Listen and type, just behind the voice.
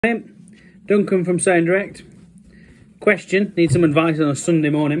Duncan from Sewing Direct. Question, need some advice on a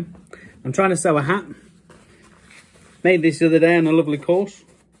Sunday morning. I'm trying to sew a hat. Made this the other day on a lovely course.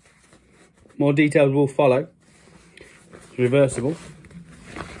 More details will follow. It's reversible.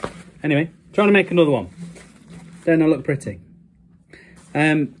 Anyway, trying to make another one. Don't I look pretty?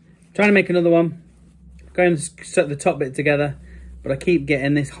 Trying to make another one. Going to set the top bit together, but I keep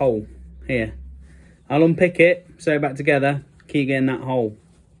getting this hole here. I'll unpick it, sew it back together, keep getting that hole.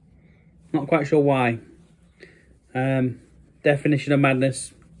 Not quite sure why. Definition of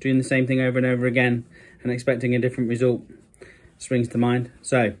madness, doing the same thing over and over again and expecting a different result springs to mind.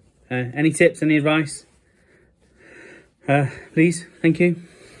 So, any tips, any advice? Please, thank you.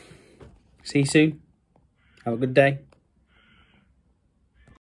 See you soon. Have a good day.